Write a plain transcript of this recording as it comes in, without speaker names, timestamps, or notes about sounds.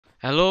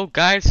Hello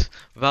guys,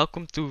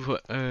 welcome to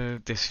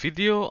this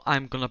video.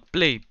 I'm gonna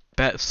play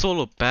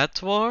solo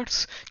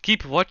Bedwars.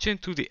 Keep watching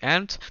to the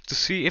end to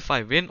see if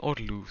I win or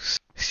lose.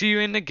 See you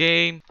in the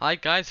game. Hi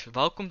guys,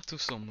 welcome to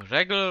some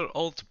regular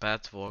old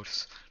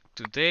Bedwars.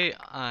 Today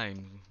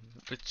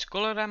which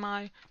color am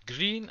I?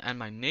 Green, and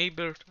my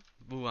neighbor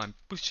who I'm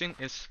pushing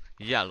is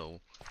yellow.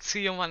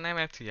 See you when I'm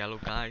at yellow,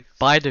 guys.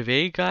 By the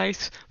way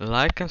guys,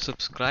 like and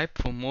subscribe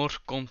for more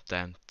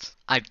content.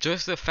 I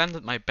just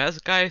defended my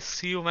best, guys.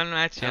 See you when I'm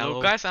at yellow.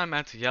 Hello guys, I'm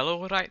at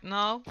yellow right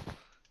now.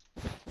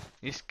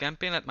 He's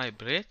camping at my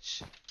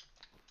bridge.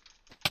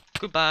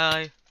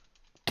 Goodbye.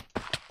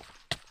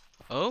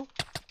 Oh?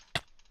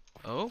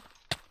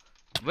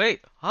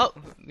 Wait, how?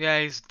 Yeah,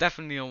 he's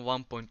definitely on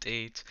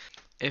 1.8.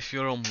 If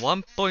you're on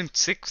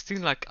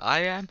 1.16 like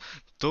I am,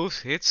 those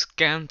hits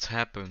can't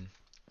happen.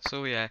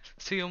 So yeah,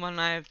 see you when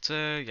I'm at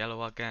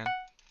yellow again.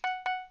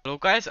 Hello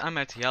guys, I'm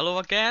at yellow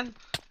again.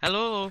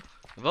 Hello.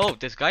 Whoa,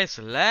 this guy's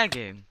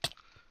lagging.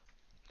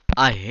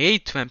 I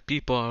hate when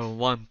people are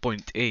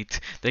 1.8.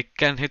 They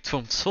can hit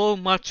from so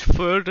much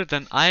further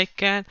than I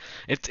can.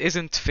 It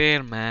isn't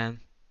fair, man.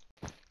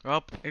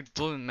 Well, it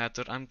doesn't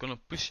matter. I'm gonna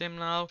push him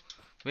now.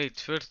 Wait,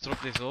 first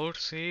drop this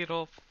horse here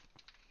off.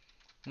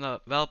 No,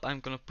 well,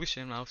 I'm gonna push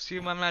him now. See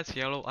when that's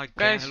yellow.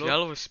 Guys,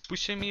 yellow is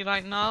pushing me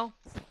right now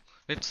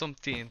with some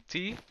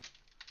TNT.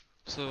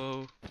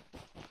 So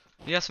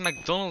he has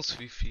McDonald's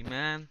Wi-Fi,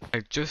 man.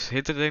 I just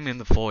hit him in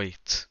the void.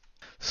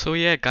 So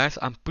yeah guys,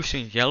 I'm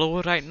pushing yellow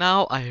right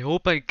now. I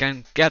hope I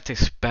can get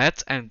his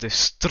pet and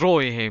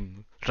destroy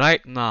him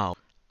right now.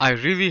 I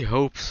really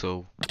hope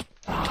so.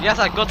 Yes,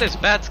 I got his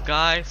pet,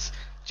 guys.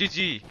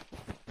 GG.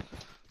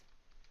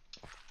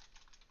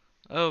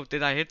 Oh,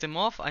 did I hit him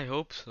off? I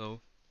hope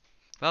so.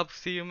 Well,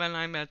 see you when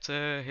I'm at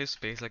his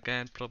base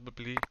again,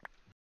 probably.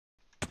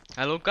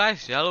 Hello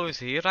guys, yellow is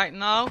here right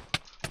now.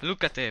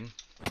 Look at him.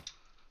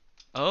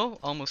 Oh,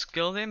 almost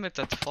killed him with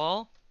that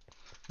fall.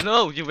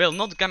 No, you will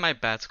not get my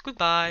pet.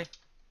 Goodbye.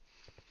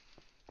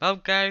 Well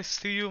guys,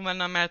 see you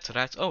when I'm at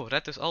red. Oh,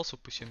 red is also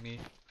pushing me.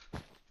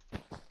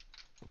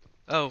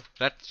 Oh,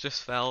 red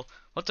just fell.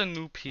 What a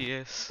noob he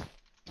is.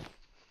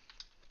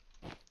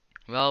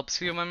 Well,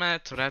 see you when I'm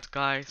at red,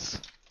 guys.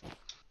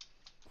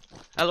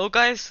 Hello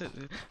guys,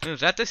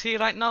 red is here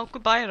right now.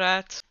 Goodbye,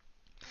 red.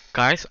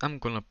 Guys, I'm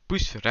gonna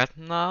push red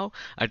now.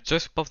 I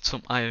just bought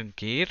some iron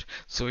gear.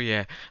 So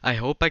yeah, I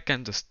hope I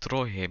can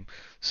destroy him.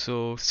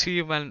 So see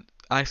you when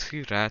I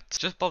see red.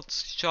 Just bought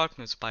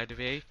sharpness, by the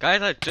way.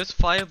 Guys, I just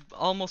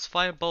almost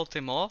fireballed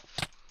him off.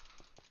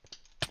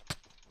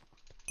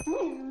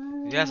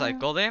 Yes, I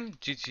got him.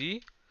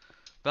 GG.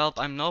 Well,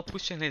 I'm now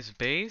pushing his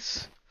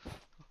base.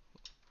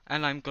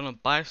 And I'm gonna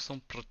buy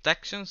some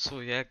protection. So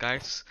yeah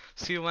guys,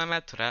 see you when I'm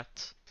at red.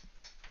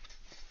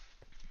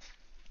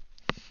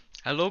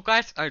 Hello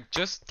guys, I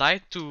just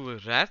died to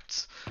red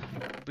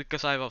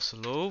because I was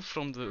low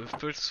from the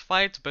first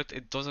fight, but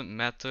it doesn't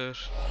matter.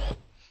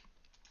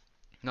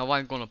 Now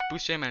I'm gonna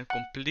push him and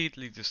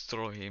completely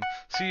destroy him.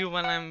 See you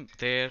when I'm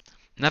there.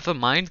 Never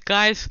mind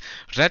guys,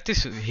 red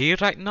is here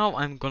right now.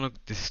 I'm gonna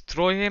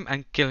destroy him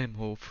and kill him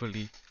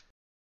hopefully.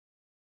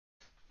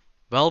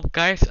 Well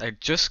guys, I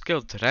just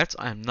killed red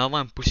and now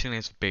I'm pushing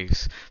his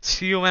base.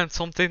 See you when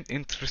something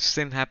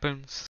interesting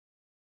happens.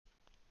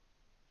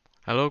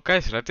 Hello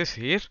guys, red is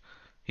here.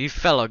 He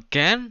fell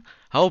again?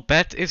 How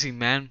bad is he,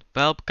 man?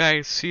 Well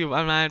guys, see you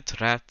when I'm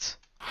at red.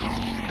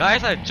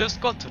 Guys, I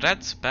just got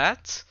red's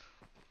pet.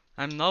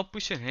 I'm now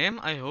pushing him.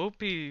 I hope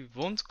he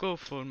won't go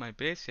for my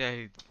base. Yeah,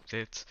 he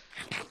did.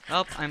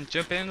 Help, I'm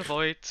jumping in the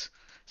void.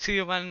 See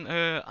you when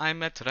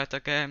I'm at red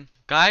again.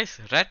 Guys,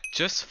 red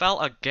just fell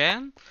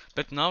again,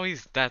 but now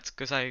he's dead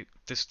because I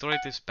destroyed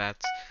his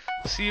pet.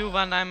 See you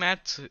when I'm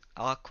at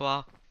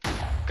aqua.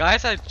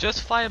 Guys, I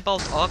just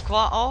fireballed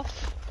aqua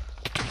off.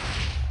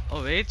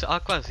 Oh wait,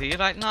 aqua's here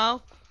right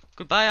now.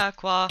 Goodbye,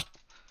 aqua.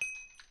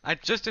 I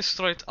just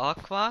destroyed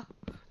aqua,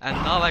 and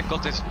now I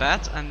got his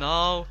pet, and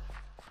now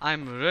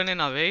I'm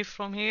running away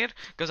from here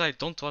because I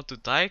don't want to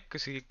die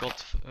because he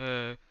got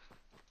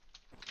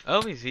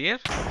oh, he's here.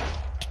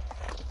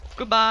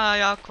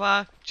 Goodbye,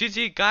 aqua.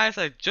 GG guys,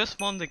 I just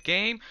won the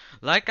game.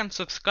 Like and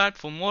subscribe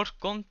for more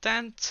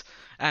content,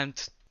 and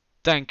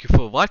thank you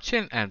for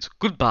watching, and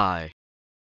goodbye.